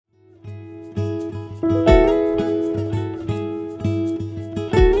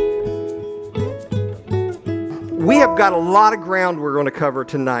have got a lot of ground we're going to cover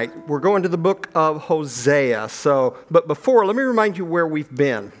tonight. We're going to the book of Hosea. But before, let me remind you where we've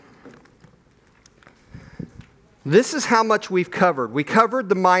been. This is how much we've covered. We covered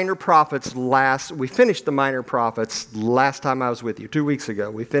the minor prophets we finished the minor prophets last time I was with you, 2 weeks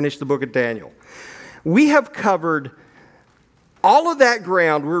ago. We finished the book of Daniel. We have covered all of that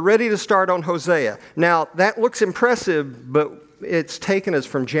ground. We're ready to start on Hosea. Now, that looks impressive, but it's taken us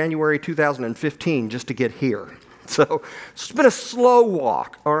from January 2015 just to get here. So it's been a slow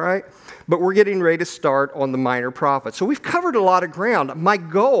walk, all right? But we're getting ready to start on the minor prophets. So we've covered a lot of ground. My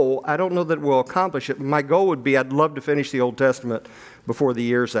goal, I don't know that we'll accomplish it, but my goal would be I'd love to finish the Old Testament before the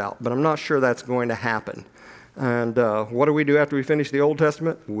year's out, but I'm not sure that's going to happen. And what do we do after we finish the Old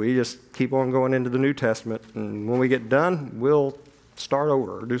Testament? We just keep on going into the New Testament, and when we get done, we'll start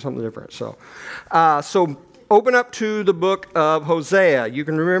over or do something different. So open up to the book of Hosea. You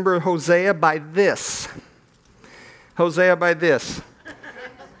can remember Hosea by this. Hosea by this.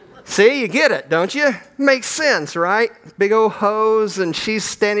 See, you get it, don't you? Makes sense, right? Big old hose, and she's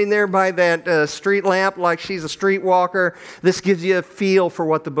standing there by that street lamp like she's a streetwalker. This gives you a feel for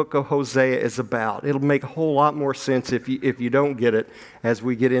what the book of Hosea is about. It'll make a whole lot more sense if you don't get it as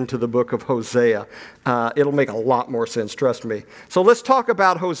we get into the book of Hosea. It'll make a lot more sense, trust me. So let's talk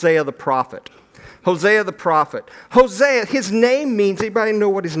about Hosea the prophet. Hosea the prophet. Hosea, his name means, anybody know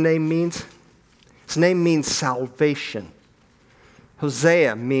what his name means? His name means salvation.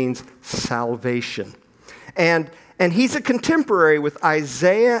 Hosea means salvation. And he's a contemporary with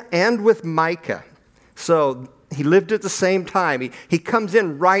Isaiah and with Micah. So he lived at the same time. He comes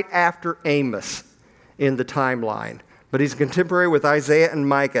in right after Amos in the timeline. But he's a contemporary with Isaiah and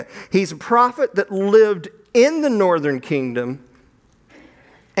Micah. He's a prophet that lived in the northern kingdom,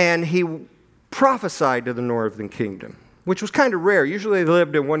 and he prophesied to the northern kingdom, which was kind of rare. Usually they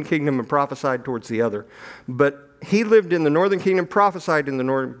lived in one kingdom and prophesied towards the other. But he lived in the northern kingdom, prophesied in the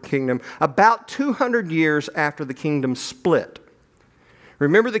northern kingdom, about 200 years after the kingdom split.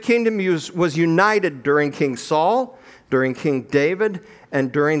 Remember, the kingdom was united during King Saul, during King David,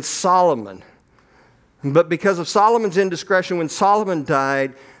 and during Solomon. But because of Solomon's indiscretion, when Solomon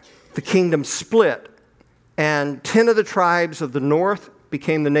died, the kingdom split. And 10 of the tribes of the north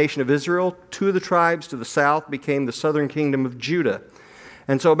became the nation of Israel. 2 of the tribes to the south became the southern kingdom of Judah.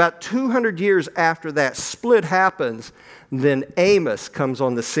 And so about 200 years after that split happens, then Hosea comes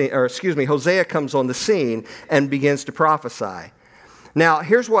on the scene and begins to prophesy. Now,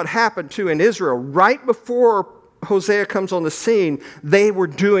 here's what happened too in Israel. Right before Hosea comes on the scene, they were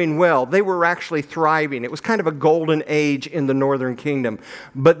doing well. They were actually thriving. It was kind of a golden age in the northern kingdom.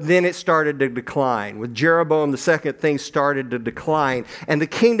 But then it started to decline. With Jeroboam II, things started to decline. And the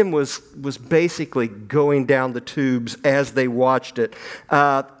kingdom was basically going down the tubes as they watched it.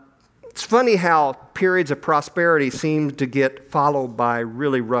 It's funny how periods of prosperity seem to get followed by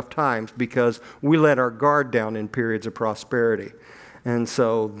really rough times because we let our guard down in periods of prosperity. And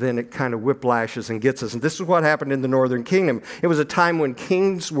so then it kind of whiplashes and gets us. And this is what happened in the northern kingdom. It was a time when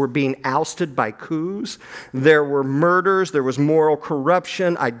kings were being ousted by coups. There were murders. There was moral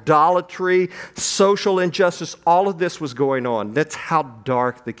corruption, idolatry, social injustice. All of this was going on. That's how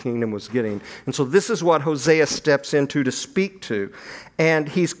dark the kingdom was getting. And so this is what Hosea steps into to speak to. And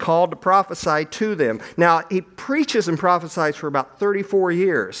he's called to prophesy to them. Now, he preaches and prophesies for about 34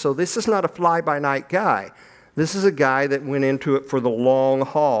 years. So this is not a fly-by-night guy. This is a guy that went into it for the long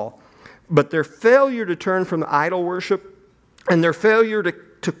haul. But their failure to turn from idol worship and their failure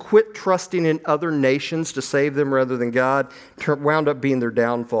to quit trusting in other nations to save them rather than God wound up being their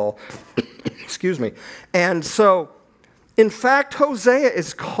downfall. Excuse me. And so, in fact, Hosea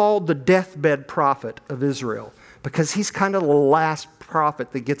is called the deathbed prophet of Israel because he's kind of the last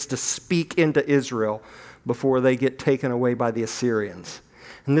prophet that gets to speak into Israel before they get taken away by the Assyrians.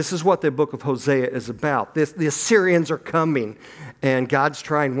 And this is what the book of Hosea is about. The Assyrians are coming, and God's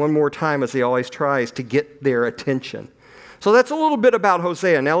trying one more time, as he always tries, to get their attention. So that's a little bit about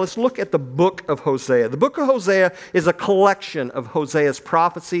Hosea. Now let's look at the book of Hosea. The book of Hosea is a collection of Hosea's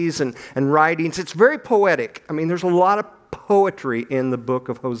prophecies and writings. It's very poetic. I mean, there's a lot of poetry in the book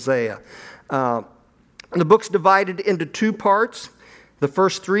of Hosea. The book's divided into 2 parts. The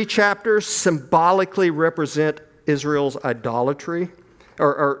first 3 chapters symbolically represent Israel's idolatry.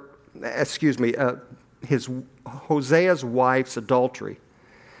 Hosea's wife's adultery.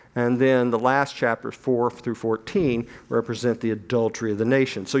 And then the last chapters, 4 through 14, represent the adultery of the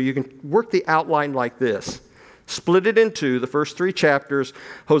nation. So you can work the outline like this. Split it in 2, the first 3 chapters,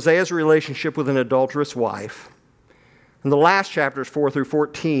 Hosea's relationship with an adulterous wife. And the last chapters, 4 through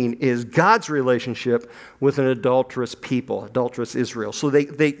 14, is God's relationship with an adulterous people, adulterous Israel. So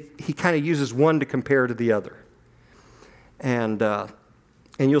he kind of uses one to compare to the other. And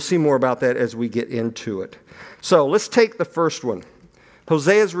you'll see more about that as we get into it. So let's take the first one.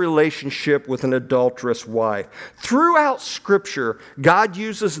 Hosea's relationship with an adulterous wife. Throughout Scripture, God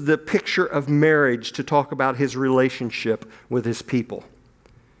uses the picture of marriage to talk about his relationship with his people.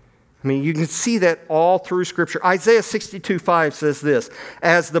 I mean, you can see that all through Scripture. Isaiah 62:5 says this,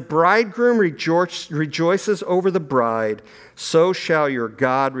 "As the bridegroom rejoices over the bride, so shall your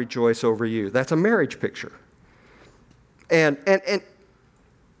God rejoice over you." That's a marriage picture. And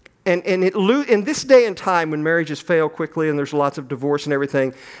in this day and time when marriages fail quickly and there's lots of divorce and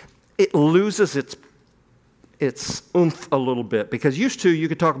everything, it loses its oomph a little bit. Because used to, you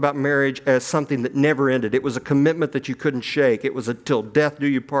could talk about marriage as something that never ended. It was a commitment that you couldn't shake. It was a till death do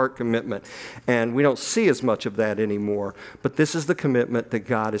you part commitment. And we don't see as much of that anymore. But this is the commitment that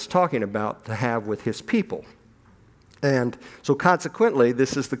God is talking about to have with his people. And so consequently,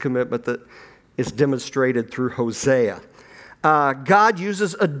 this is the commitment that is demonstrated through Hosea. God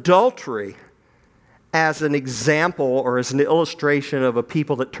uses adultery as an example or as an illustration of a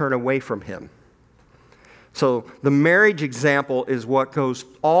people that turn away from him. So the marriage example is what goes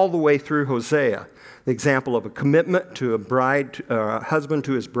all the way through Hosea. The example of a commitment to a husband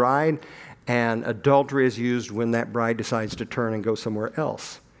to his bride, and adultery is used when that bride decides to turn and go somewhere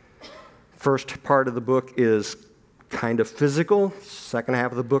else. First part of the book is kind of physical. Second half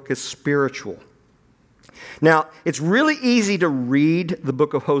of the book is spiritual. Now, it's really easy to read the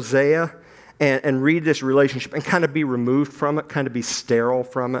book of Hosea and read this relationship and kind of be removed from it, kind of be sterile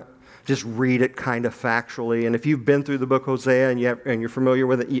from it. Just read it kind of factually. And if you've been through the book of Hosea and you're familiar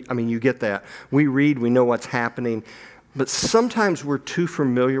with it, you get that. We read, we know what's happening. But sometimes we're too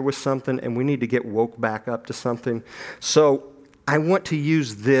familiar with something and we need to get woke back up to something. So I want to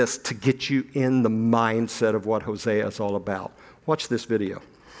use this to get you in the mindset of what Hosea is all about. Watch this video.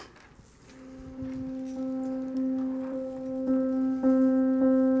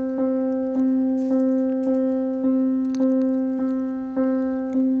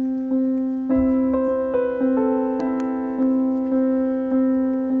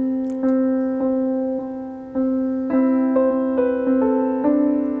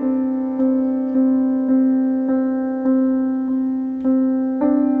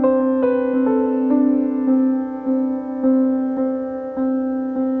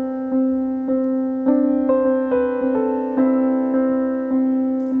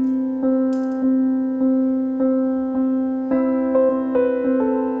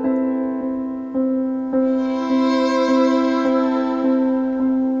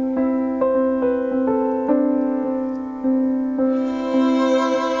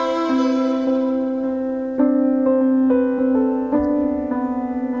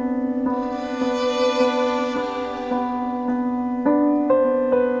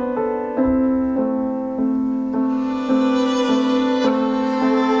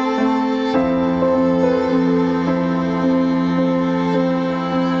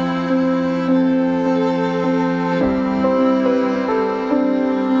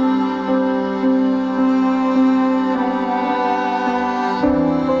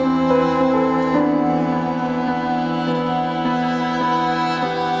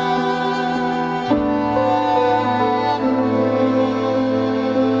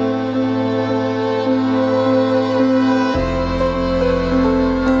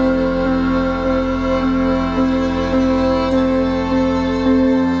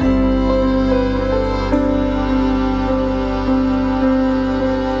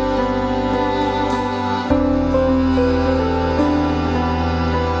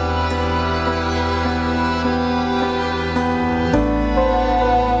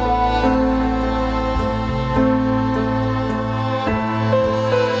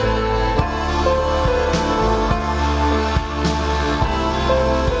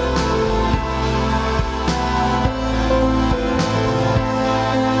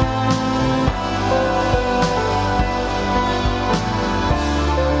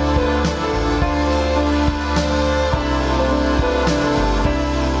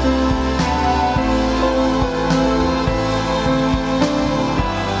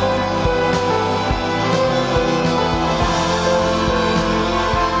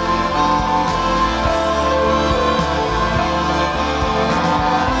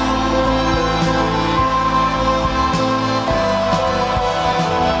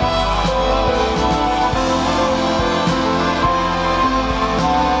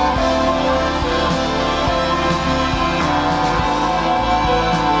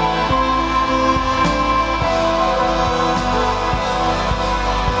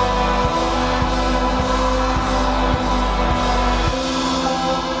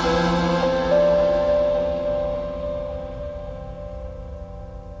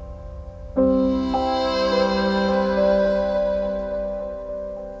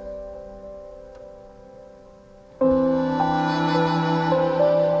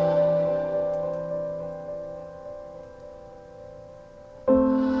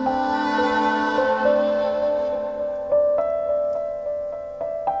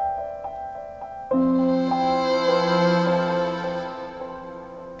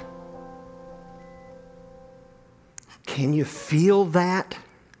 Can you feel that?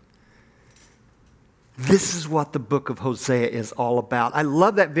 This is what the book of Hosea is all about. I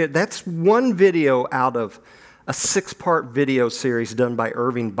love that video. That's one video out of a 6-part video series done by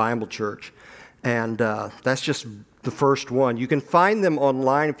Irving Bible Church. And that's just the first one. You can find them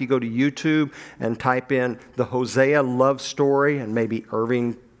online if you go to YouTube and type in the Hosea love story and maybe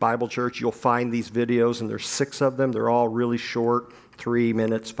Irving Bible Church. You'll find these videos, and there's 6 of them. They're all really short, 3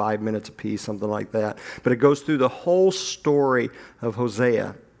 minutes, 5 minutes apiece, something like that. But it goes through the whole story of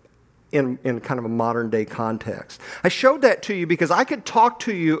Hosea in kind of a modern-day context. I showed that to you because I could talk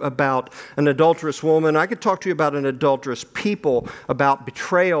to you about an adulterous woman. I could talk to you about an adulterous people, about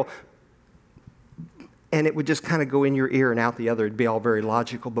betrayal, and it would just kind of go in your ear and out the other. It'd be all very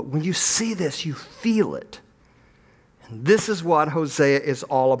logical. But when you see this, you feel it. And this is what Hosea is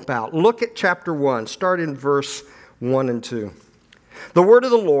all about. Look at chapter 1. Start in verse 1 and 2. The word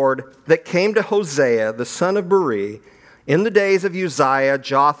of the Lord that came to Hosea, the son of Beri, in the days of Uzziah,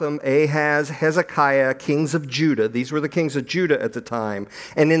 Jotham, Ahaz, Hezekiah, kings of Judah. These were the kings of Judah at the time.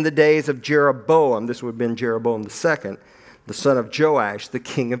 And in the days of Jeroboam, this would have been Jeroboam II, the son of Joash, the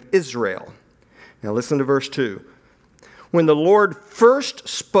king of Israel. Now listen to verse 2. When the Lord first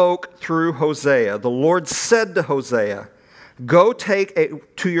spoke through Hosea, the Lord said to Hosea, "Go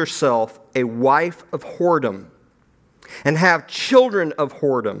take to yourself a wife of whoredom, and have children of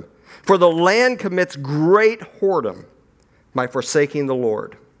whoredom, for the land commits great whoredom by forsaking the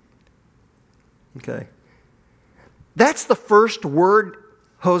Lord." Okay. That's the first word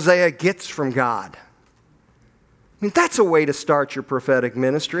Hosea gets from God. I mean, that's a way to start your prophetic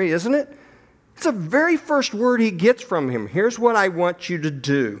ministry, isn't it? It's the very first word he gets from him. Here's what I want you to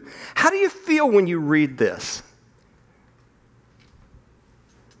do. How do you feel when you read this?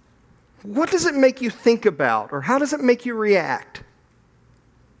 What does it make you think about, or how does it make you react?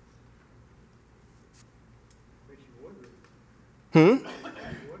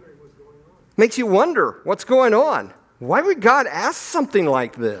 Makes you wonder what's going on. Why would God ask something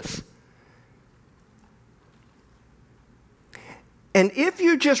like this? And if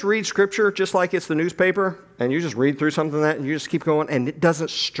you just read Scripture just like it's the newspaper, and you just read through something like that, and you just keep going, and it doesn't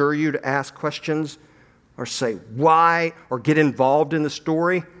stir you to ask questions, or say why, or get involved in the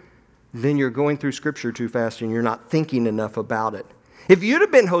story, then you're going through Scripture too fast, and you're not thinking enough about it. If you'd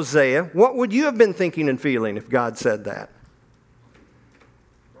have been Hosea, what would you have been thinking and feeling if God said that?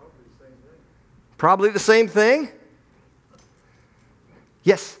 Probably the same thing?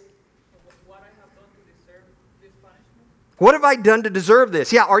 Yes? What I have done to deserve this punishment? What have I done to deserve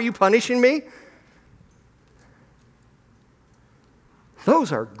this? Yeah, are you punishing me?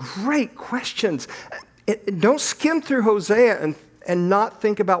 Those are great questions. Don't skim through Hosea and not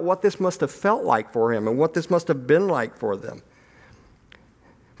think about what this must have felt like for him and what this must have been like for them.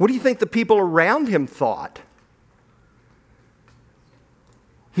 What do you think the people around him thought?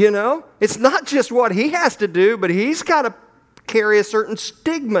 You know, it's not just what he has to do, but he's got to carry a certain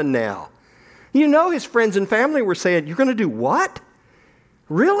stigma now. You know, his friends and family were saying, "You're going to do what?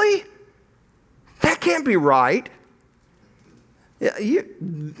 Really? That can't be right.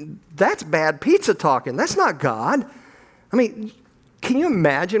 That's bad pizza talking. That's not God." I mean, can you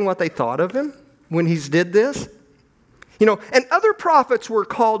imagine what they thought of him when he did this? You know, and other prophets were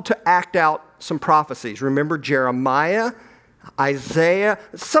called to act out some prophecies. Remember Jeremiah, Isaiah,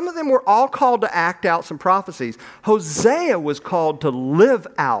 some of them were all called to act out some prophecies. Hosea was called to live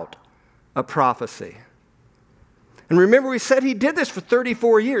out a prophecy. And remember, we said he did this for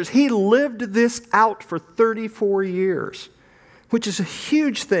 34 years. He lived this out for 34 years, which is a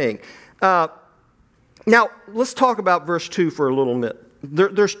huge thing. Now, let's talk about verse 2 for a little bit.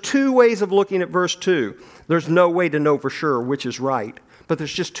 There's 2 ways of looking at verse 2. There's no way to know for sure which is right, but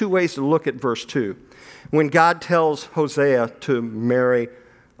there's just 2 ways to look at verse 2. When God tells Hosea to marry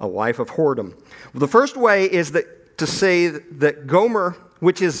a wife of whoredom. The first way is to say that Gomer,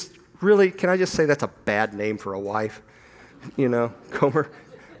 which is really, can I just say that's a bad name for a wife? You know, Gomer.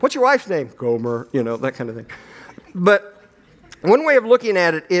 What's your wife's name? Gomer, you know, that kind of thing. But one way of looking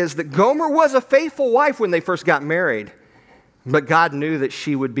at it is that Gomer was a faithful wife when they first got married, but God knew that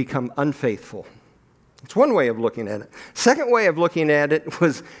she would become unfaithful. It's one way of looking at it. Second way of looking at it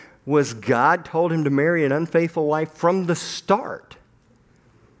was God told him to marry an unfaithful wife from the start.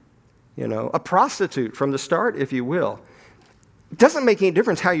 You know, a prostitute from the start, if you will. It doesn't make any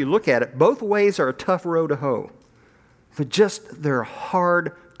difference how you look at it. Both ways are a tough row to hoe. They're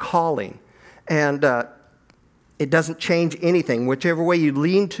hard calling. And it doesn't change anything. Whichever way you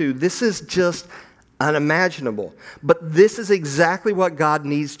lean to, this is just unimaginable. But this is exactly what God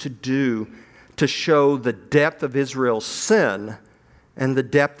needs to do to show the depth of Israel's sin and the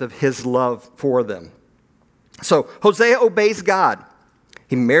depth of his love for them. So Hosea obeys God.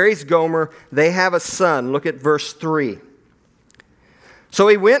 He marries Gomer. They have a son. Look at verse 3. So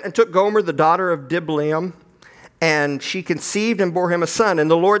he went and took Gomer, the daughter of Diblaim, and she conceived and bore him a son.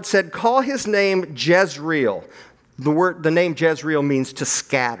 And the Lord said, call his name Jezreel. The name Jezreel means to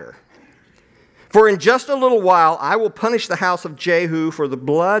scatter. For in just a little while I will punish the house of Jehu for the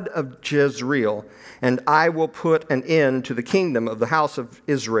blood of Jezreel, and I will put an end to the kingdom of the house of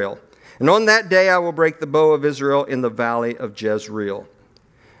Israel. And on that day I will break the bow of Israel in the valley of Jezreel.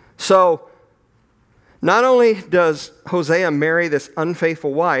 So, not only does Hosea marry this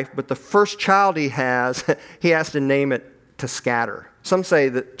unfaithful wife, but the first child he has to name it to scatter. Some say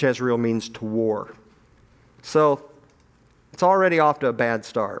that Jezreel means to war. So, it's already off to a bad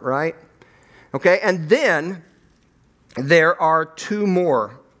start, right? Okay, and then there are two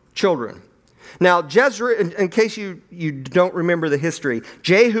more children. Now, Jezreel, in case you don't remember the history,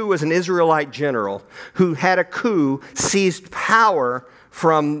 Jehu was an Israelite general who had a coup, seized power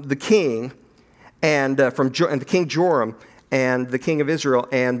from the king, and the King Joram and the king of Israel,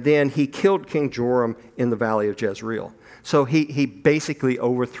 and then he killed King Joram in the valley of Jezreel. So he basically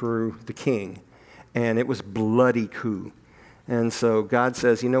overthrew the king, and it was bloody coup. And so God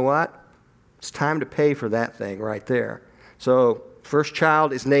says, you know what? It's time to pay for that thing right there. So first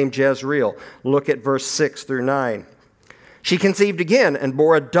child is named Jezreel. Look at verse 6 through 9. She conceived again and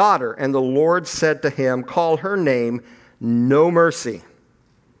bore a daughter, and the Lord said to him, call her name No Mercy.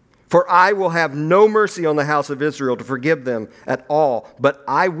 For I will have no mercy on the house of Israel to forgive them at all, but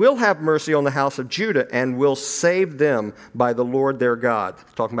I will have mercy on the house of Judah and will save them by the Lord their God.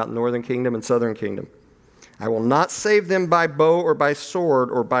 Talking about northern kingdom and southern kingdom. I will not save them by bow or by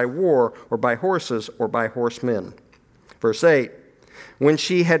sword or by war or by horses or by horsemen. Verse 8, when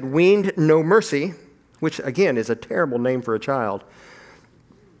she had weaned No Mercy, which again is a terrible name for a child,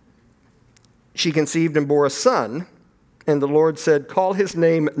 she conceived and bore a son. And the Lord said, call his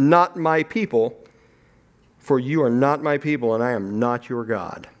name Not My People, for you are not my people, and I am not your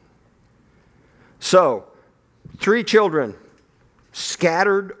God. So, 3 children,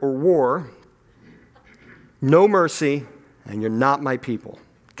 scattered or war, no mercy, and you're not my people.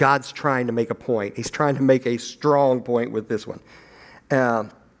 God's trying to make a point. He's trying to make a strong point with this one.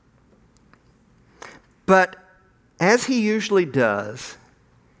 But as he usually does,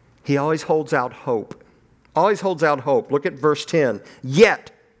 he always holds out hope. Always holds out hope. Look at verse 10.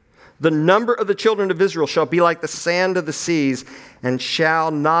 Yet the number of the children of Israel shall be like the sand of the seas, and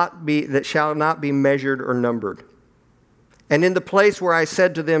shall not be measured or numbered. And in the place where I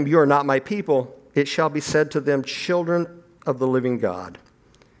said to them, you are not my people, it shall be said to them, children of the living God.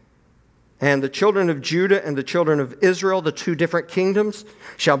 And the children of Judah and the children of Israel, the 2 different kingdoms,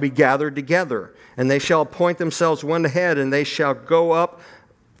 shall be gathered together, and they shall appoint themselves one head, and they shall go up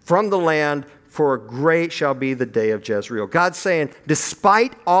from the land, for great shall be the day of Jezreel. God's saying,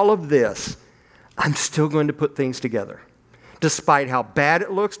 despite all of this, I'm still going to put things together. Despite how bad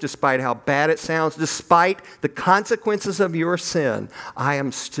it looks, despite how bad it sounds, despite the consequences of your sin, I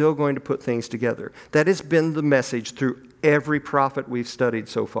am still going to put things together. That has been the message through every prophet we've studied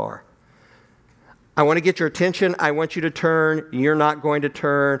so far. I want to get your attention. I want you to turn. You're not going to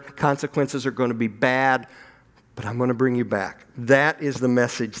turn. Consequences are going to be bad, but I'm going to bring you back. That is the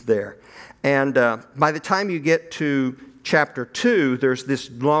message there. And by the time you get to chapter 2, there's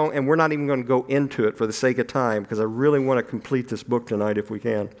this long, and we're not even going to go into it for the sake of time, because I really want to complete this book tonight if we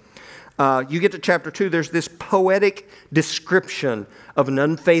can. You get to chapter 2, there's this poetic description of an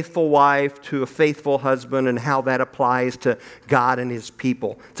unfaithful wife to a faithful husband and how that applies to God and his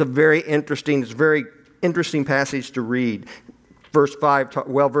people. It's a very interesting passage to read. Verse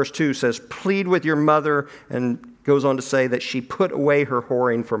 2 says, plead with your mother, and goes on to say that she put away her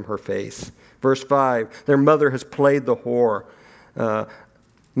whoring from her face. Verse 5, their mother has played the whore.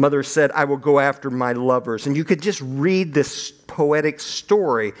 Mother said, I will go after my lovers. And you could just read this poetic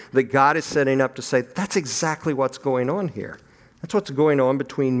story that God is setting up to say, that's exactly what's going on here. That's what's going on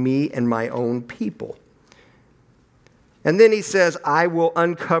between me and my own people. And then he says, I will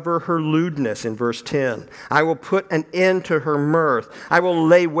uncover her lewdness in verse 10. I will put an end to her mirth. I will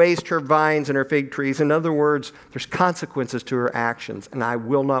lay waste her vines and her fig trees. In other words, there's consequences to her actions, and I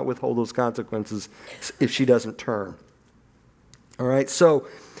will not withhold those consequences if she doesn't turn. All right, so,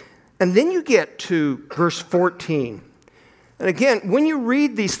 and then you get to verse 14. And again, when you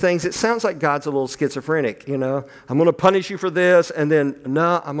read these things, it sounds like God's a little schizophrenic, you know. I'm going to punish you for this, and then,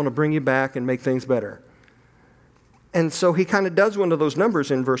 no, I'm going to bring you back and make things better. And so he kind of does one of those numbers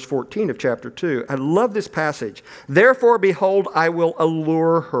in verse 14 of chapter 2. I love this passage. Therefore, behold, I will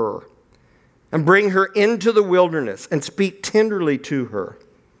allure her and bring her into the wilderness and speak tenderly to her.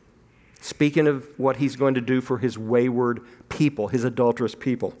 speaking of what he's going to do for his wayward people, his adulterous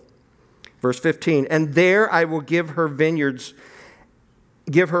people. Verse 15, and there I will give her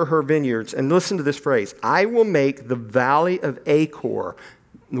her vineyards. And listen to this phrase. I will make the valley of Achor.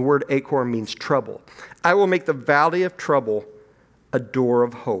 The word Achor means trouble. I will make the valley of trouble a door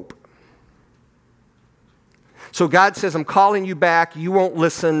of hope. So God says, I'm calling you back. You won't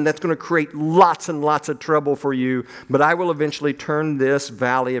listen. That's going to create lots and lots of trouble for you. But I will eventually turn this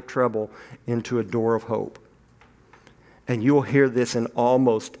valley of trouble into a door of hope. And you'll hear this in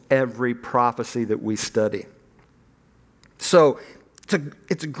almost every prophecy that we study. So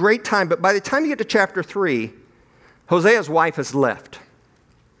it's a great time. But by the time you get to chapter 3, Hosea's wife has left.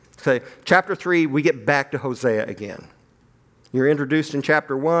 So chapter 3, we get back to Hosea again. You're introduced in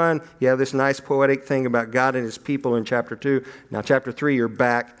chapter 1. You have this nice poetic thing about God and his people in chapter 2. Now, chapter 3, you're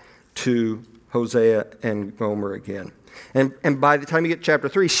back to Hosea and Gomer again. And by the time you get to chapter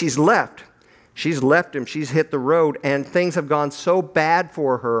 3, she's left. She's left him. She's hit the road. And things have gone so bad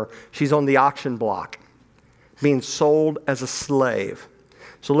for her, she's on the auction block, being sold as a slave.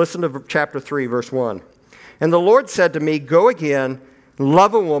 So listen to chapter 3, verse 1. And the Lord said to me, go again,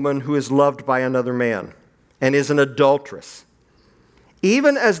 love a woman who is loved by another man and is an adulteress.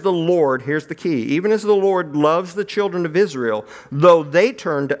 Even as the Lord, here's the key, even as the Lord loves the children of Israel, though they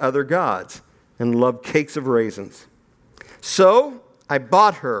turn to other gods and love cakes of raisins. So I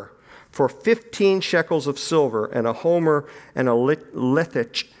bought her for 15 shekels of silver and a homer and a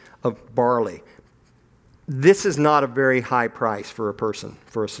lethech of barley. This is not a very high price for a person,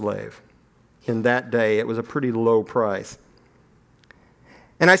 for a slave. In that day, it was a pretty low price.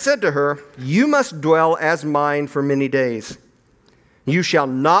 And I said to her, you must dwell as mine for many days. You shall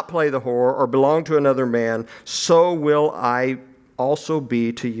not play the whore or belong to another man, so will I also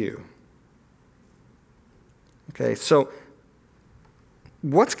be to you. Okay, so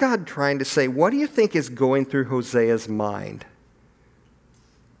what's God trying to say? What do you think is going through Hosea's mind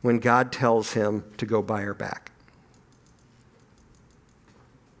when God tells him to go buy her back?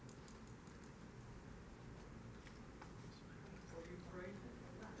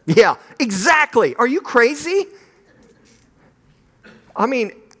 Yeah, exactly. Are you crazy? I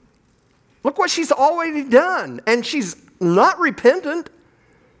mean, look what she's already done. And she's not repentant.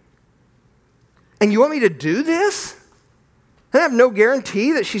 And you want me to do this? I have no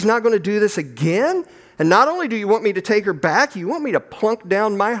guarantee that she's not going to do this again. And not only do you want me to take her back, you want me to plunk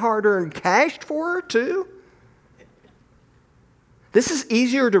down my hard-earned cash for her too? This is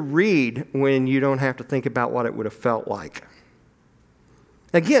easier to read when you don't have to think about what it would have felt like.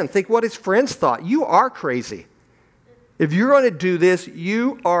 Again, think what his friends thought. You are crazy. If you're going to do this,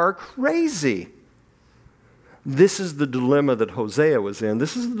 you are crazy. This is the dilemma that Hosea was in.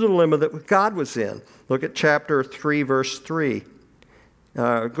 This is the dilemma that God was in. Look at chapter 3, verse 3.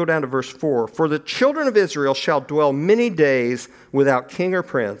 Go down to verse 4. For the children of Israel shall dwell many days without king or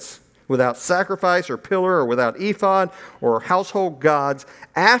prince, without sacrifice or pillar or without ephod or household gods.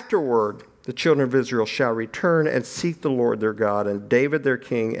 Afterward, the children of Israel shall return and seek the Lord their God and David their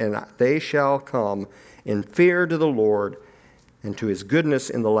king, and they shall come in fear to the Lord and to his goodness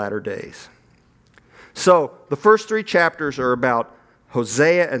in the latter days. So the first 3 chapters are about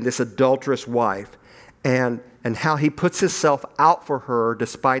Hosea and this adulterous wife and how he puts himself out for her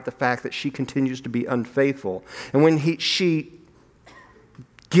despite the fact that she continues to be unfaithful. And when she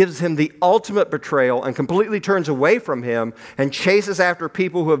gives him the ultimate betrayal and completely turns away from him and chases after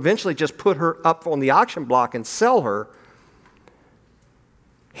people who eventually just put her up on the auction block and sell her,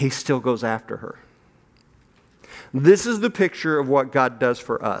 he still goes after her. This is the picture of what God does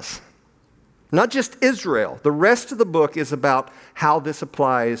for us. Not just Israel. The rest of the book is about how this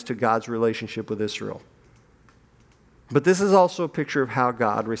applies to God's relationship with Israel. But this is also a picture of how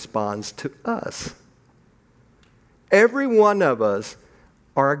God responds to us. Every one of us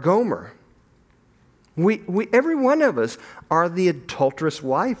are a Gomer. Every one of us are the adulterous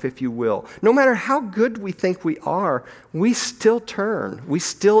wife, if you will. No matter how good we think we are, we still turn. We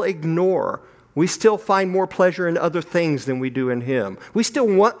still ignore. We still find more pleasure in other things than we do in Him. We still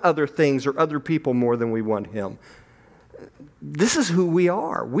want other things or other people more than we want Him. This is who we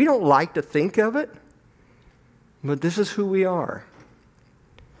are. We don't like to think of it, but this is who we are.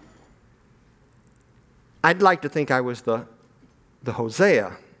 I'd like to think I was the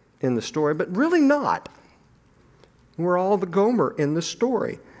Hosea in the story, but really not. We're all the Gomer in the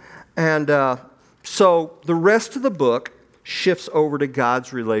story. And so the rest of the book shifts over to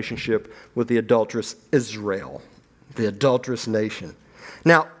God's relationship with the adulterous Israel, the adulterous nation.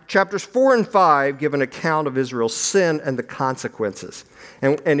 Now, chapters 4 and 5 give an account of Israel's sin and the consequences.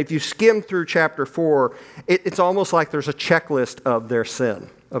 And if you skim through chapter 4, it's almost like there's a checklist of their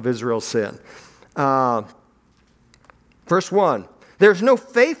sin. of Israel's sin. Verse 1, there's no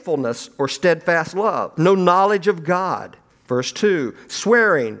faithfulness or steadfast love, no knowledge of God. Verse 2,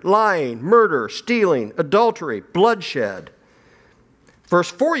 swearing, lying, murder, stealing, adultery, bloodshed. Verse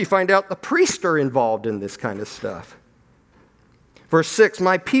 4, you find out the priests are involved in this kind of stuff. Verse 6,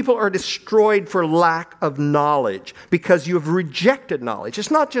 my people are destroyed for lack of knowledge because you have rejected knowledge.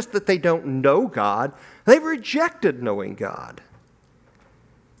 It's not just that they don't know God, they've rejected knowing God.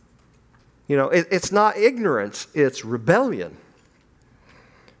 You know, it's not ignorance, it's rebellion.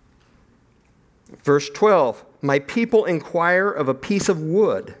 Verse 12, my people inquire of a piece of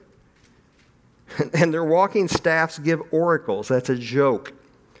wood, and their walking staffs give oracles. That's a joke.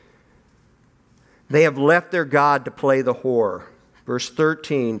 They have left their God to play the whore. Verse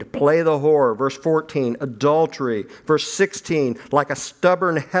 13, to play the whore. Verse 14, adultery. Verse 16, like a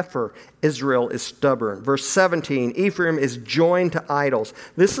stubborn heifer, Israel is stubborn. Verse 17, Ephraim is joined to idols.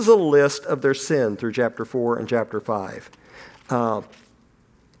 This is a list of their sin through chapter 4 and chapter 5. And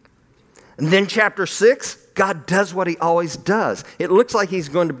then chapter 6, God does what he always does. It looks like he's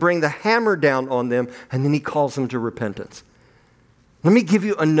going to bring the hammer down on them, and then he calls them to repentance. Let me give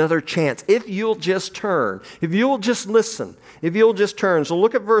you another chance. If you'll just turn, if you'll just listen, if you'll just turn. So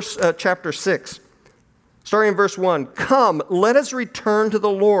look at chapter 6, starting in verse 1. Come, let us return to the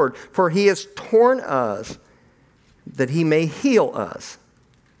Lord, for he has torn us that he may heal us.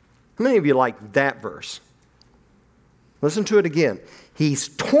 How many of you like that verse? Listen to it again. He's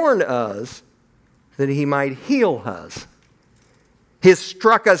torn us that he might heal us. He's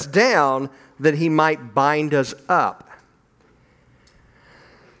struck us down that he might bind us up.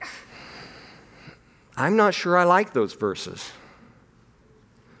 I'm not sure I like those verses.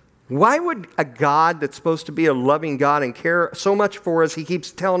 Why would a God that's supposed to be a loving God and care so much for us, he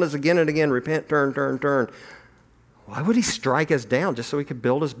keeps telling us again and again, repent, turn, turn, turn. Why would he strike us down just so he could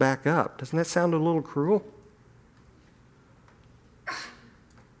build us back up? Doesn't that sound a little cruel?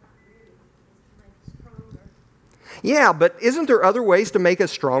 Yeah, but isn't there other ways to make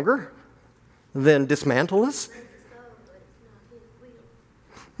us stronger than dismantle us?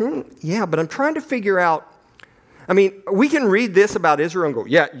 Yeah, but I'm trying to figure out, I mean, we can read this about Israel and go,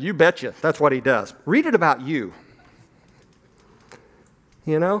 yeah, you betcha, that's what he does. Read it about you.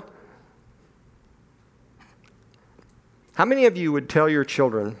 You know? How many of you would tell your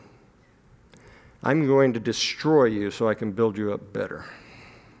children, I'm going to destroy you so I can build you up better?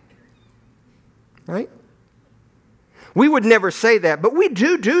 Right? We would never say that, but we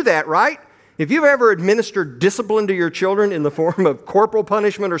do that, right? If you've ever administered discipline to your children in the form of corporal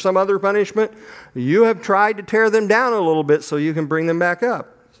punishment or some other punishment, you have tried to tear them down a little bit so you can bring them back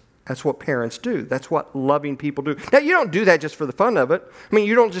up. That's what parents do. That's what loving people do. Now, you don't do that just for the fun of it. I mean,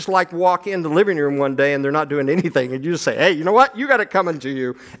 you don't just like walk in the living room one day and they're not doing anything and you just say, hey, you know what? You got it coming to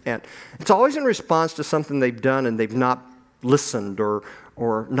you. And it's always in response to something they've done and they've not listened or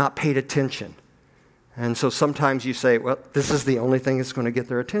not paid attention. And so sometimes you say, well, this is the only thing that's going to get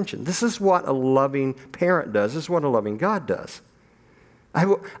their attention. This is what a loving parent does. This is what a loving God does.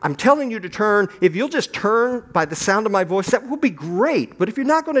 I'm telling you to turn. If you'll just turn by the sound of my voice, that will be great. But if you're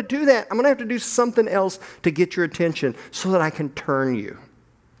not going to do that, I'm going to have to do something else to get your attention so that I can turn you.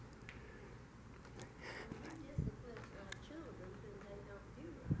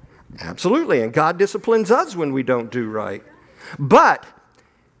 Absolutely. And God disciplines us when we don't do right. But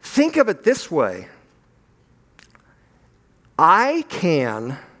think of it this way. I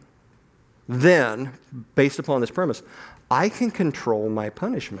can then, based upon this premise, I can control my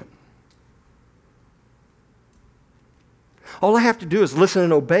punishment. All I have to do is listen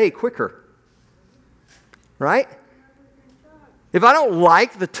and obey quicker. Right? If I don't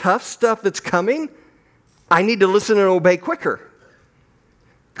like the tough stuff that's coming, I need to listen and obey quicker.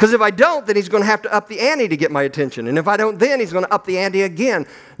 Because if I don't, then he's going to have to up the ante to get my attention. And if I don't, then he's going to up the ante again.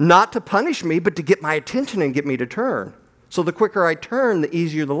 Not to punish me, but to get my attention and get me to turn. So the quicker I turn, the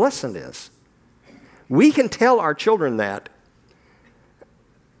easier the lesson is. We can tell our children that,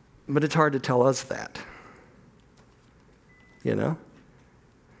 but it's hard to tell us that. You know?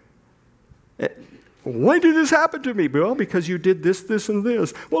 Why did this happen to me? Well, because you did this, this, and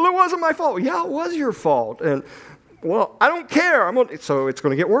this. Well, it wasn't my fault. Yeah, it was your fault. And, well, I don't care. So it's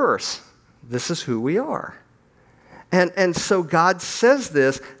going to get worse. This is who we are. And so God says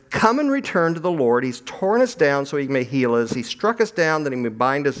this, come and return to the Lord. He's torn us down so he may heal us. He struck us down that he may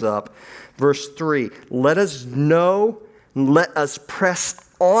bind us up. Verse 3, let us know, let us press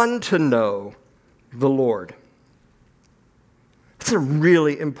on to know the Lord. It's a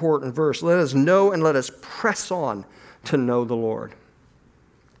really important verse. Let us know and let us press on to know the Lord.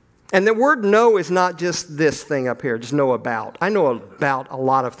 And the word know is not just this thing up here, just know about. I know about a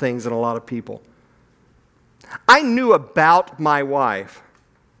lot of things and a lot of people. I knew about my wife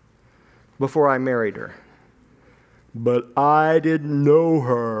before I married her, but I didn't know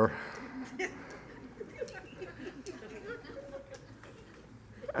her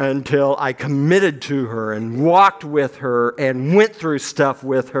until I committed to her and walked with her and went through stuff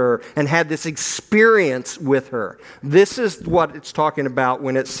with her and had this experience with her. This is what it's talking about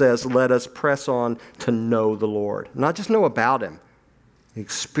when it says, let us press on to know the Lord. Not just know about Him.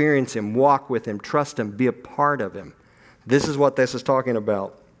 Experience Him, walk with Him, trust Him, be a part of Him. This is what this is talking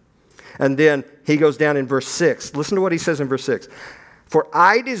about. And then he goes down in verse 6. Listen to what he says in verse 6. For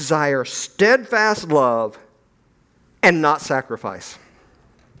I desire steadfast love and not sacrifice.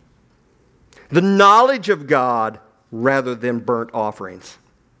 The knowledge of God rather than burnt offerings.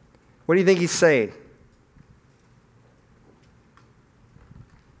 What do you think he's saying?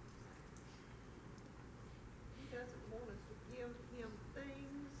 He doesn't want us to give him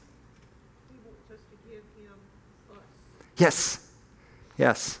things. He wants us to give him us. Yes.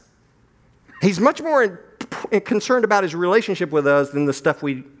 Yes. He's much more concerned about his relationship with us than the stuff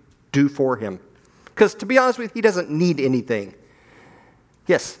we do for him. Because to be honest with you, he doesn't need anything.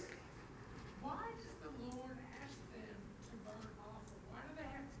 Yes? Why does the Lord ask them to burn offering? Why do they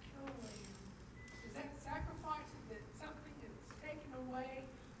have to kill lambs? Is that sacrifices that something is taken away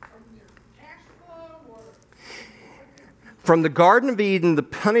from their cash flow? Or From the Garden of Eden, the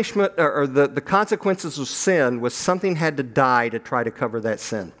punishment or the consequences of sin was something had to die to try to cover that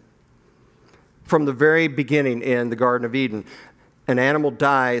sin. From the very beginning in the Garden of Eden, an animal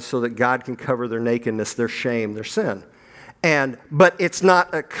dies so that God can cover their nakedness, their shame, their sin. But it's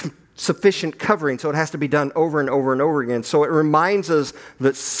not a sufficient covering, so it has to be done over and over and over again. So it reminds us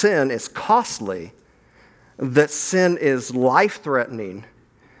that sin is costly, that sin is life-threatening,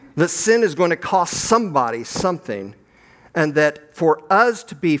 that sin is going to cost somebody something, and that for us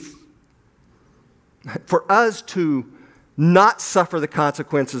to not suffer the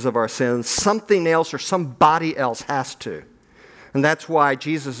consequences of our sins, something else or somebody else has to. And that's why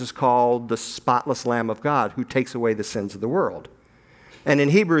Jesus is called the spotless Lamb of God who takes away the sins of the world. And in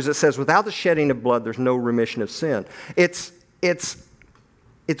Hebrews it says, without the shedding of blood, there's no remission of sin. It's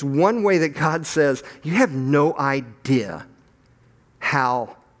one way that God says, you have no idea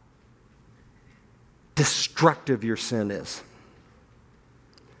how destructive your sin is.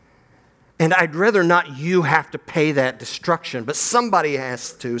 And I'd rather not you have to pay that destruction, but somebody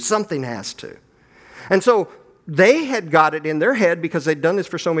has to, something has to. And so they had got it in their head because they'd done this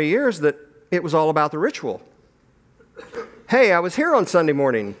for so many years that it was all about the ritual. Hey, I was here on Sunday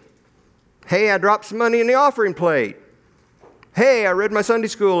morning. Hey, I dropped some money in the offering plate. Hey, I read my Sunday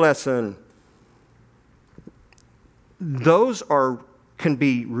school lesson. Those can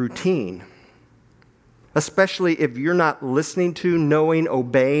be routine, especially if you're not listening to, knowing,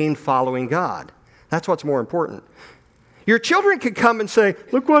 obeying, following God. That's what's more important. Your children can come and say,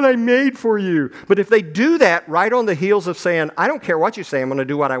 look what I made for you. But if they do that right on the heels of saying, I don't care what you say, I'm going to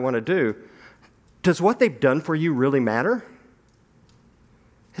do what I want to do, does what they've done for you really matter?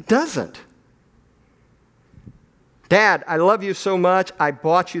 It doesn't. Dad, I love you so much. I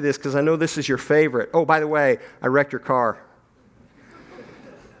bought you this because I know this is your favorite. Oh, by the way, I wrecked your car.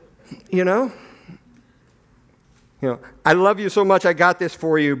 You know, I love you so much, I got this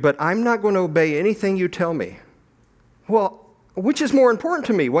for you, but I'm not going to obey anything you tell me. Well, which is more important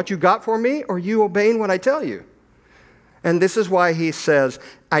to me, what you got for me or you obeying what I tell you? And this is why he says,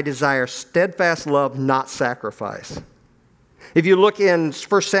 I desire steadfast love, not sacrifice. If you look in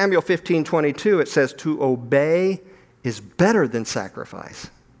 1 Samuel 15:22, it says, to obey is better than sacrifice.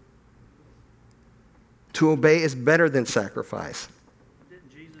 To obey is better than sacrifice. Didn't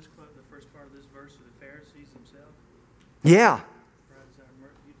Jesus quote the first part of this verse to the Pharisees themselves? Yeah.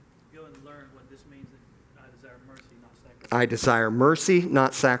 You go and learn what this means, that I desire mercy, not sacrifice. I desire mercy,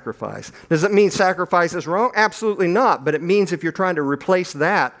 not sacrifice. Does it mean sacrifice is wrong? Absolutely not. But it means if you're trying to replace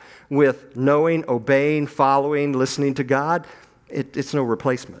that with knowing, obeying, following, listening to God, it's no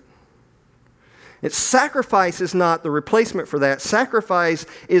replacement. Sacrifice is not the replacement for that. Sacrifice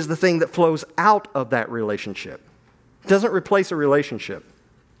is the thing that flows out of that relationship. It doesn't replace a relationship.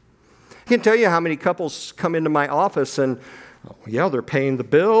 I can tell you how many couples come into my office and, they're paying the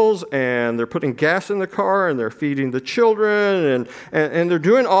bills and they're putting gas in the car and they're feeding the children and they're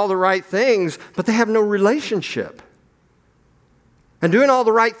doing all the right things, but they have no relationship. And doing all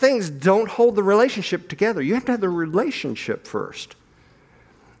the right things don't hold the relationship together. You have to have the relationship first.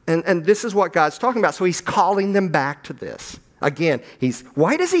 And this is what God's talking about. So he's calling them back to this. Again,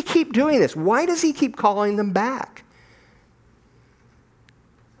 why does he keep doing this? Why does he keep calling them back?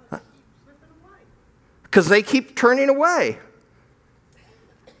 because they keep turning away.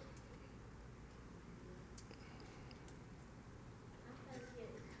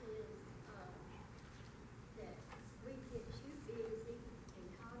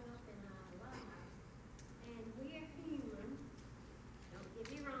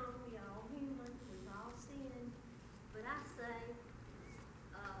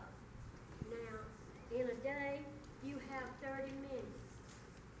 In a day, you have 30 minutes.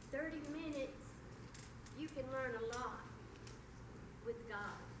 30 minutes, you can learn a lot with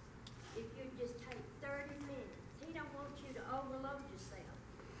God. If you just take 30 minutes. He don't want you to overload yourself.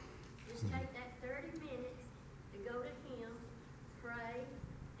 Just take that 30 minutes to go to Him, pray,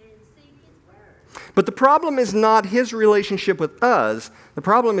 and seek His Word. But the problem is not His relationship with us. The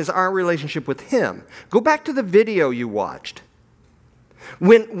problem is our relationship with Him. Go back to the video you watched.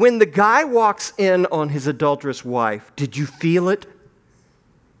 When the guy walks in on his adulterous wife, did you feel it?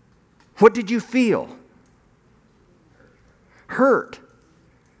 What did you feel? Hurt,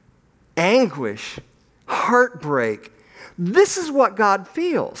 anguish, heartbreak. This is what God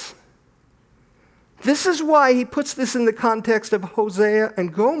feels. This is why He puts this in the context of Hosea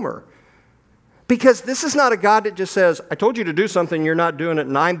and Gomer. Because this is not a God that just says, I told you to do something, you're not doing it,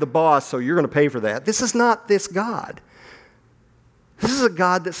 and I'm the boss, so you're going to pay for that. This is not this God. This is a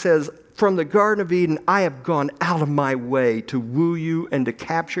God that says, from the Garden of Eden, I have gone out of my way to woo you and to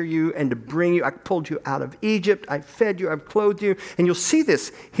capture you and to bring you. I pulled you out of Egypt. I fed you. I've clothed you. And you'll see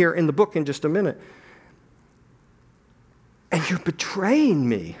this here in the book in just a minute. And you're betraying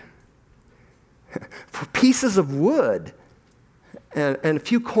me for pieces of wood and a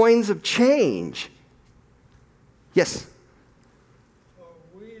few coins of change. Yes?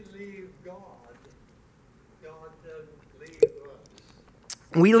 We leave God. God doesn't leave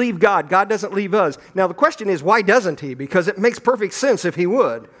us. We leave God. God doesn't leave us. Now the question is, why doesn't He? Because it makes perfect sense if He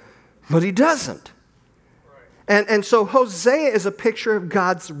would. But He doesn't. And so Hosea is a picture of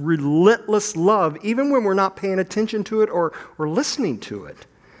God's relentless love, even when we're not paying attention to it or listening to it.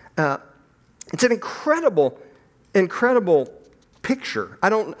 It's an incredible picture.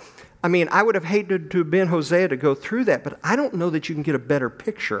 I would have hated to have been Hosea to go through that, but I don't know that you can get a better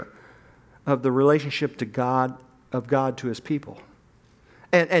picture of the relationship to God, of God to His people.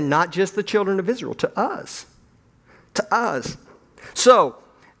 And not just the children of Israel, to us. To us. So,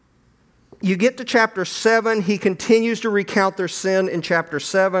 you get to chapter 7, he continues to recount their sin in chapter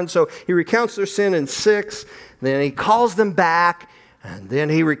 7. So he recounts their sin in 6, then he calls them back, and then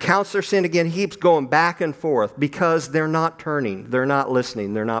he recounts their sin again. He keeps going back and forth because they're not turning, they're not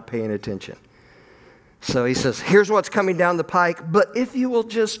listening, they're not paying attention. So he says, here's what's coming down the pike, but if you will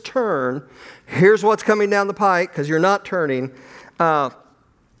just turn, here's what's coming down the pike because you're not turning.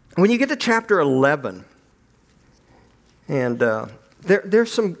 When you get to chapter 11, and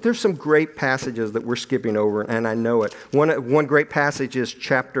there's some great passages that we're skipping over, and I know it. One great passage is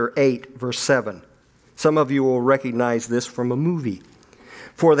chapter 8, verse 7. Some of you will recognize this from a movie.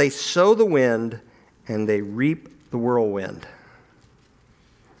 For they sow the wind, and they reap the whirlwind.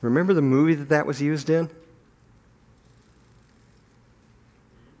 Remember the movie that was used in?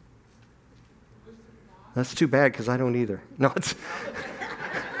 That's too bad, because I don't either. No, it's...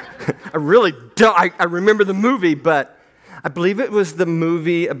 I really don't. I remember the movie, but... I believe it was the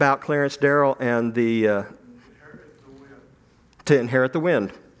movie about Clarence Darrow and the To Inherit the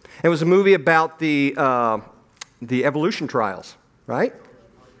Wind. It was a movie about the evolution trials, right?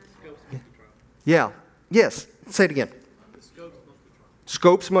 Yeah. Yes. Say it again.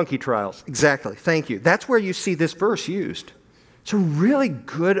 Scopes monkey trials. Exactly. Thank you. That's where you see this verse used. It's a really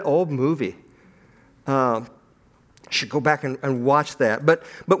good old movie. Should go back and watch that. But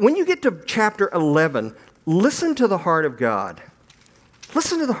when you get to chapter 11. Listen to the heart of God.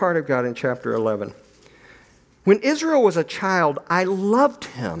 Listen to the heart of God in chapter 11. When Israel was a child, I loved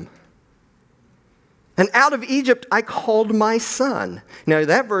him. And out of Egypt I called my son. Now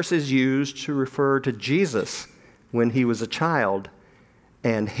that verse is used to refer to Jesus when he was a child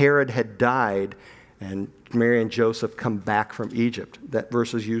and Herod had died and Mary and Joseph come back from Egypt. That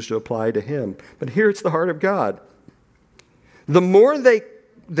verse is used to apply to him. But here it's the heart of God. The more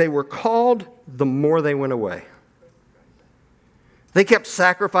they were called, the more they went away. They kept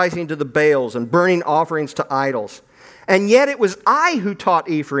sacrificing to the Baals and burning offerings to idols. And yet it was I who taught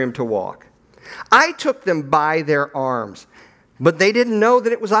Ephraim to walk. I took them by their arms, but they didn't know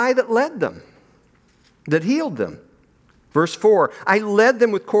that it was I that led them, that healed them. Verse 4, I led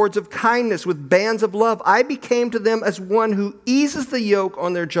them with cords of kindness, with bands of love. I became to them as one who eases the yoke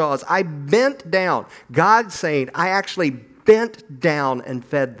on their jaws. I bent down. God saying, I actually bent down and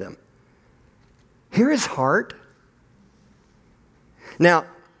fed them. Hear his heart. Now,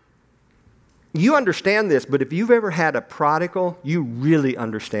 you understand this, but if you've ever had a prodigal, you really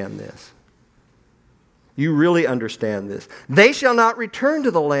understand this. You really understand this. They shall not return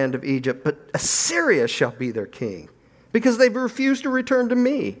to the land of Egypt, but Assyria shall be their king, because they've refused to return to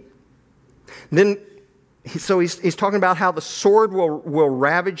me. Then, so he's talking about how the sword will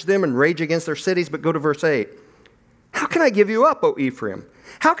ravage them and rage against their cities, but go to verse 8. How can I give you up, O Ephraim?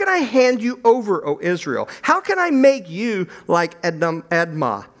 How can I hand you over, O Israel? How can I make you like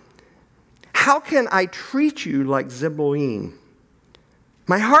Admah? How can I treat you like Zeboim?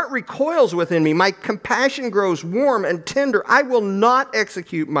 My heart recoils within me. My compassion grows warm and tender. I will not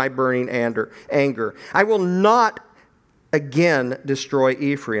execute my burning anger. I will not again destroy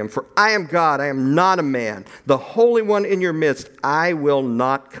Ephraim. For I am God, I am not a man. The Holy One in your midst, I will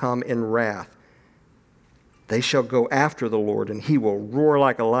not come in wrath. They shall go after the Lord, and he will roar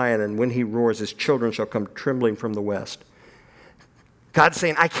like a lion, and when he roars, his children shall come trembling from the west. God's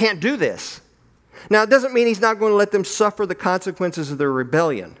saying, I can't do this. Now, it doesn't mean he's not going to let them suffer the consequences of their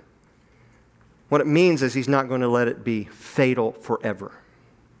rebellion. What it means is he's not going to let it be fatal forever.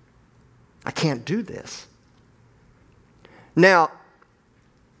 I can't do this. Now,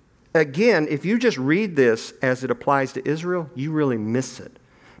 again, if you just read this as it applies to Israel, you really miss it.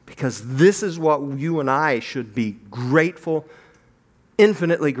 Because this is what you and I should be grateful,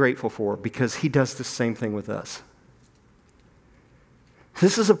 infinitely grateful for, because he does the same thing with us.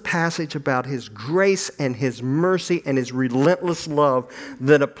 This is a passage about his grace and his mercy and his relentless love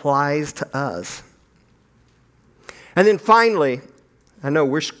that applies to us. And then finally, I know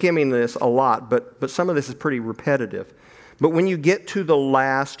we're skimming this a lot, but some of this is pretty repetitive. But when you get to the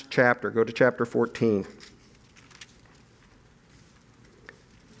last chapter, go to chapter 14.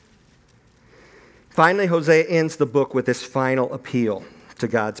 Finally, Hosea ends the book with this final appeal to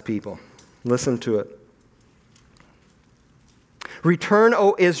God's people. Listen to it. Return,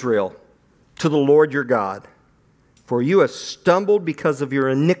 O Israel, to the Lord your God, for you have stumbled because of your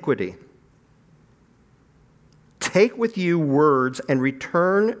iniquity. Take with you words and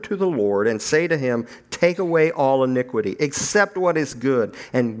return to the Lord and say to him, take away all iniquity, accept what is good,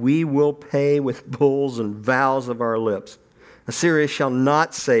 and we will pay with bulls and vows of our lips. Assyria shall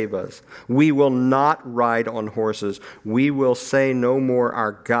not save us. We will not ride on horses. We will say no more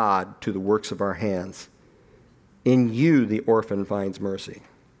our God to the works of our hands. In you the orphan finds mercy.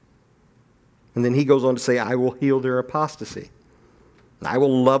 And then he goes on to say, I will heal their apostasy. I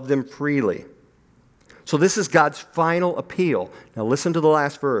will love them freely. So this is God's final appeal. Now listen to the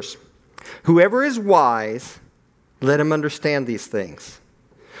last verse. Whoever is wise, let him understand these things.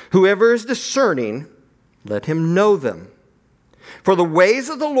 Whoever is discerning, let him know them. For the ways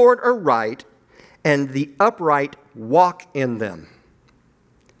of the Lord are right, and the upright walk in them.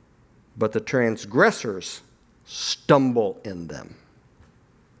 But the transgressors stumble in them.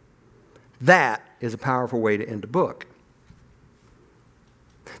 That is a powerful way to end a book.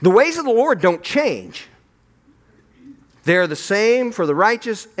 The ways of the Lord don't change. They're the same for the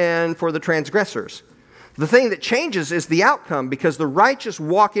righteous and for the transgressors. The thing that changes is the outcome, because the righteous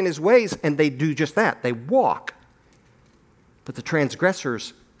walk in his ways, and they do just that. They walk. But the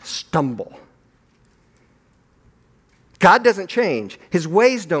transgressors stumble. God doesn't change. His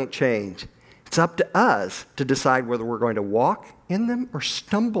ways don't change. It's up to us to decide whether we're going to walk in them or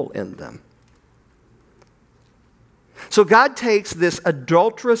stumble in them. So God takes this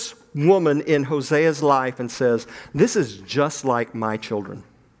adulterous woman in Hosea's life and says, this is just like my children.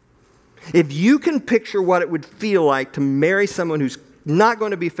 If you can picture what it would feel like to marry someone who's not going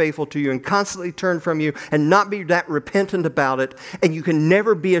to be faithful to you and constantly turn from you and not be that repentant about it, and you can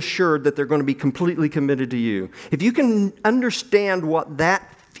never be assured that they're going to be completely committed to you. If you can understand what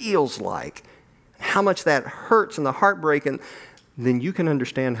that feels like, how much that hurts and the heartbreak, and then you can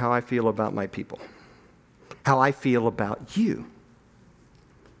understand how I feel about my people, how I feel about you.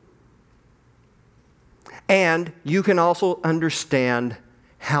 And you can also understand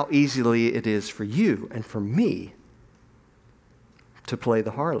how easily it is for you and for me to play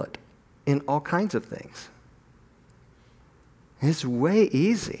the harlot in all kinds of things. It's way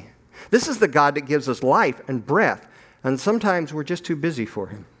easy. This is the God that gives us life and breath, and sometimes we're just too busy for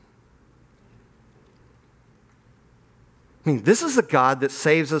him. I mean, this is the God that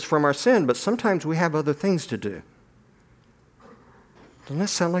saves us from our sin, but sometimes we have other things to do. Doesn't that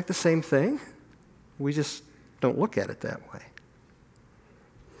sound like the same thing? We just don't look at it that way.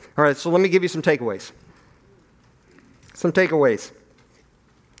 All right, so let me give you some takeaways. Some takeaways.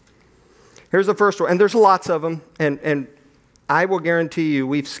 Here's the first one, and there's lots of them, and I will guarantee you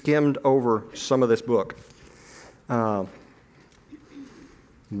we've skimmed over some of this book. But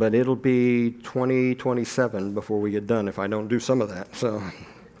it'll be 2027 before we get done if I don't do some of that. So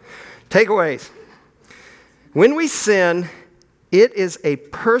Takeaways. When we sin, it is a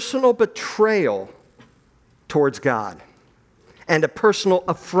personal betrayal towards God and a personal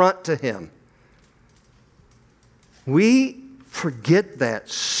affront to Him. We forget that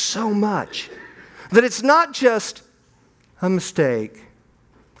so much that it's not just a mistake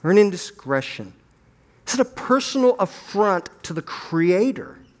or an indiscretion. It's a personal affront to the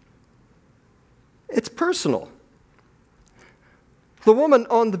Creator. It's personal. The woman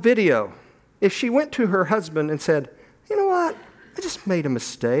on the video, if she went to her husband and said, you know what, I just made a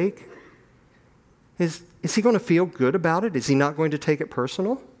mistake, is he going to feel good about it? Is he not going to take it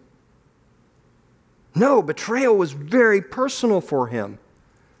personal? No, betrayal was very personal for him.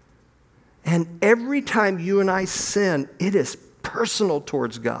 And every time you and I sin, it is personal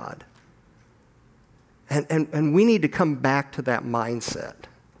towards God. And we need to come back to that mindset.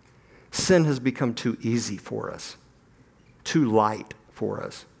 Sin has become too easy for us, too light for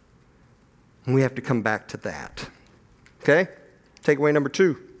us. And we have to come back to that. Okay? Takeaway number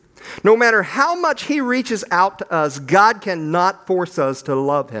 2. No matter how much He reaches out to us, God cannot force us to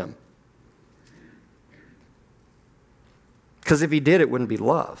love Him. Because if He did, it wouldn't be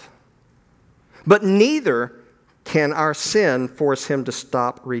love. But neither can our sin force Him to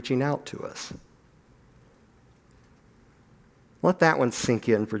stop reaching out to us. Let that one sink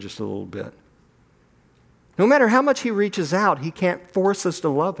in for just a little bit. No matter how much He reaches out, He can't force us to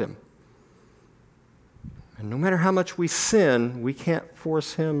love Him. And no matter how much we sin, we can't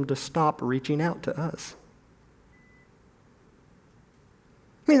force Him to stop reaching out to us.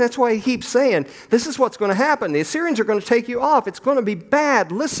 I mean, that's why He keeps saying, this is what's going to happen. The Assyrians are going to take you off. It's going to be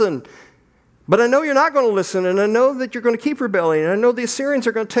bad. Listen. But I know you're not going to listen, and I know that you're going to keep rebelling, and I know the Assyrians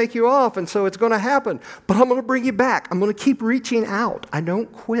are going to take you off, and so it's going to happen. But I'm going to bring you back. I'm going to keep reaching out. I don't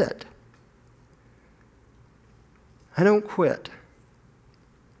quit. I don't quit.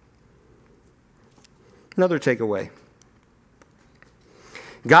 Another takeaway.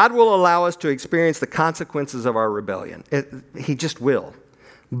 God will allow us to experience the consequences of our rebellion. He just will.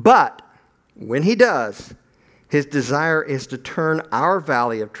 But when He does, His desire is to turn our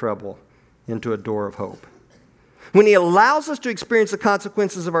valley of trouble into a door of hope. When He allows us to experience the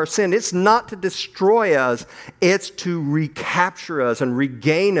consequences of our sin, it's not to destroy us, it's to recapture us and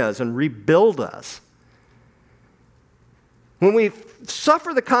regain us and rebuild us. When we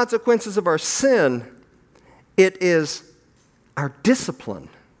suffer the consequences of our sin, it is our discipline,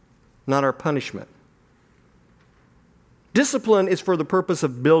 not our punishment. Discipline is for the purpose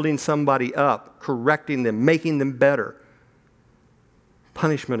of building somebody up, correcting them, making them better.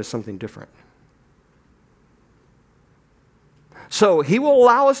 Punishment is something different. So He will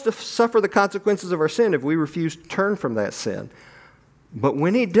allow us to suffer the consequences of our sin if we refuse to turn from that sin. But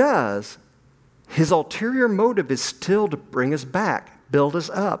when He does, His ulterior motive is still to bring us back, build us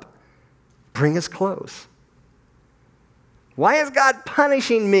up, bring us close. Why is God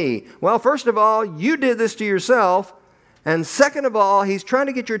punishing me? Well, first of all, you did this to yourself. And second of all, He's trying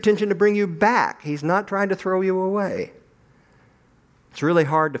to get your attention to bring you back. He's not trying to throw you away. It's really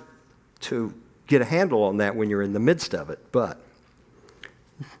hard to get a handle on that when you're in the midst of it. But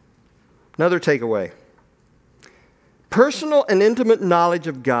another takeaway. Personal and intimate knowledge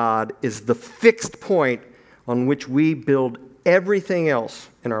of God is the fixed point on which we build everything else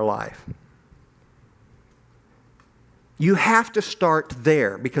in our life. You have to start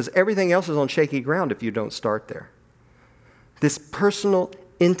there because everything else is on shaky ground if you don't start there. This personal,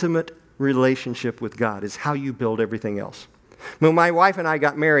 intimate relationship with God is how you build everything else. When my wife and I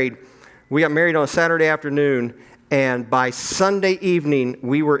got married, we got married on a Saturday afternoon, and by Sunday evening,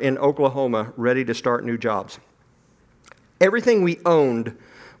 we were in Oklahoma ready to start new jobs. Everything we owned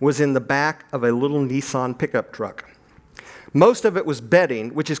was in the back of a little Nissan pickup truck. Most of it was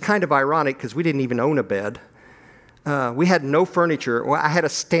bedding, which is kind of ironic because we didn't even own a bed. We had no furniture. Well, I had a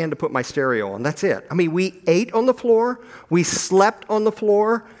stand to put my stereo on. That's it. I mean, we ate on the floor. We slept on the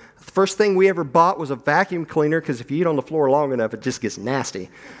floor. The first thing we ever bought was a vacuum cleaner because if you eat on the floor long enough, it just gets nasty.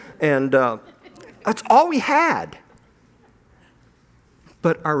 And that's all we had.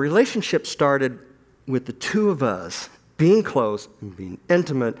 But our relationship started with the two of us being close and being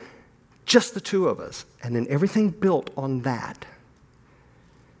intimate, just the two of us. And then everything built on that.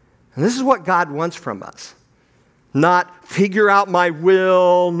 And this is what God wants from us. Not figure out my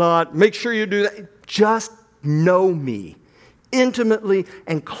will, not make sure you do that. Just know me intimately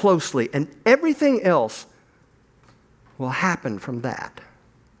and closely. And everything else will happen from that.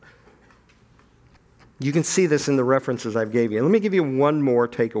 You can see this in the references I've gave you. Let me give you one more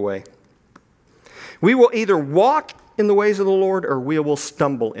takeaway. We will either walk in the ways of the Lord or we will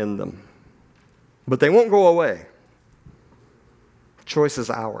stumble in them. But they won't go away. The choice is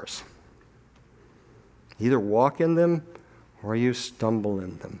ours. Either walk in them or you stumble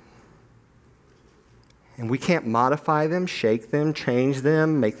in them. And we can't modify them, shake them, change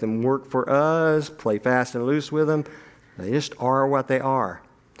them, make them work for us, play fast and loose with them. They just are what they are.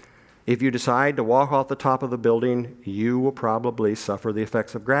 If you decide to walk off the top of the building, you will probably suffer the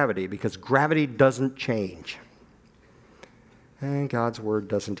effects of gravity, because gravity doesn't change. And God's Word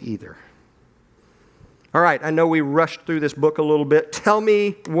doesn't either. All right, I know we rushed through this book a little bit. Tell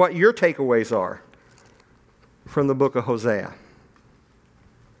me what your takeaways are from the book of Hosea.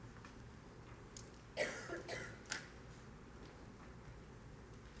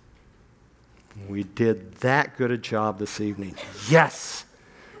 We did that good a job this evening. Yes!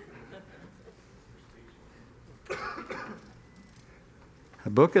 A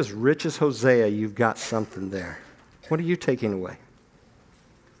book as rich as Hosea, you've got something there. What are you taking away?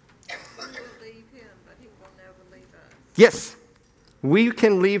 We will leave him, but he will never leave us. Yes, we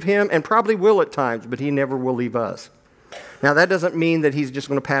can leave him, and probably will at times, but he never will leave us. Now, that doesn't mean that he's just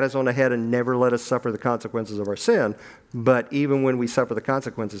going to pat us on the head and never let us suffer the consequences of our sin, but even when we suffer the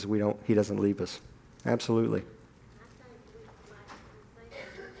consequences, he doesn't leave us. Absolutely.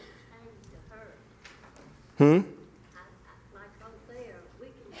 Hmm?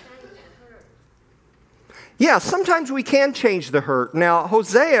 Yeah, sometimes we can change the hurt. Now,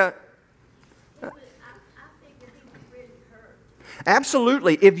 Hosea,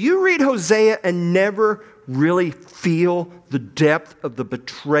 absolutely. If you read Hosea and never really feel the depth of the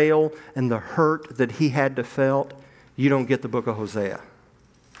betrayal and the hurt that he had to felt, you don't get the book of Hosea.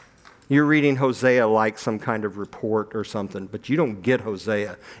 You're reading Hosea like some kind of report or something, but you don't get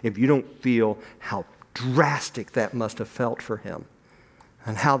Hosea if you don't feel how drastic that must have felt for him,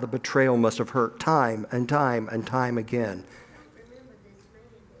 and how the betrayal must have hurt time and time and time again. I remember this man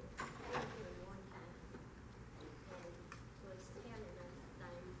that came here one time and was telling us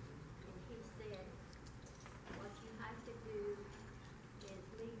things, and he said, what you have to do is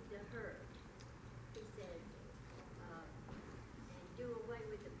leave the hurt. He said, and do away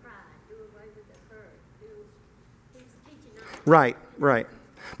with the pride, do away with the hurt. He was teaching us. Right.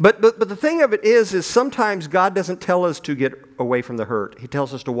 But the thing of it is sometimes God doesn't tell us to get away from the hurt. He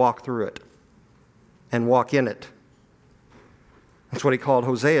tells us to walk through it and walk in it. That's what he called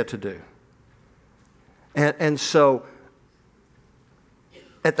Hosea to do. And so,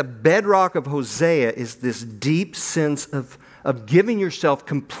 at the bedrock of Hosea is this deep sense of giving yourself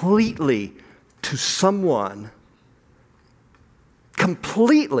completely to someone,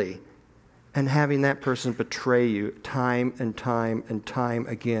 completely, and having that person betray you time and time and time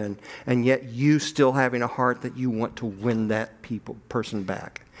again, and yet you still having a heart that you want to win that person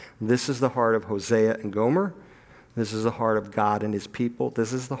back. This is the heart of Hosea and Gomer. This is the heart of God and his people.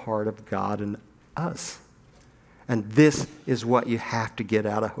 This is the heart of God and us. And this is what you have to get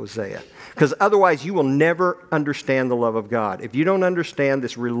out of Hosea. Because otherwise you will never understand the love of God. If you don't understand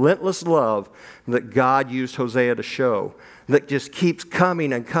this relentless love that God used Hosea to show, that just keeps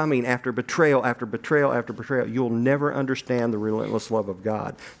coming and coming after betrayal after betrayal after betrayal, you'll never understand the relentless love of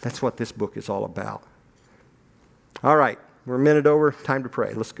God. That's what this book is all about. All right, we're a minute over. Time to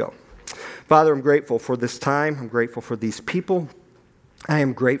pray. Let's go. Father, I'm grateful for this time. I'm grateful for these people. I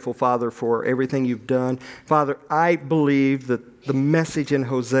am grateful, Father, for everything you've done. Father, I believe that the message in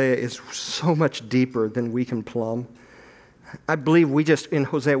Hosea is so much deeper than we can plumb. I believe in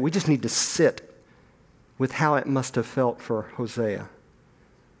Hosea, we just need to sit with how it must have felt for Hosea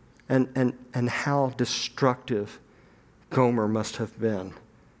and how destructive Gomer must have been,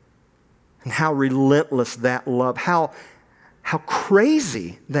 and how relentless that love, how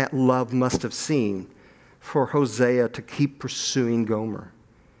crazy that love must have seemed for Hosea to keep pursuing Gomer.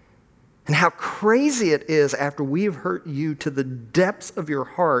 And how crazy it is after we've hurt you to the depths of your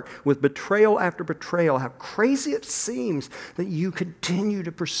heart with betrayal after betrayal, how crazy it seems that you continue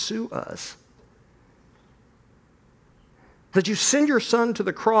to pursue us. That you send your son to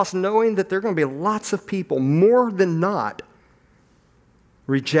the cross knowing that there are going to be lots of people, more than not,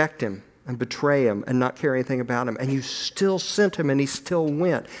 reject him and betray him and not care anything about him. And you still sent him and he still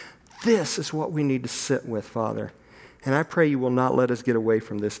went. This is what we need to sit with, Father. And I pray you will not let us get away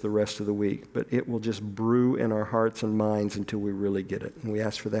from this the rest of the week, but it will just brew in our hearts and minds until we really get it. And we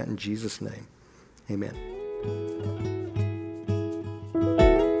ask for that in Jesus' name. Amen.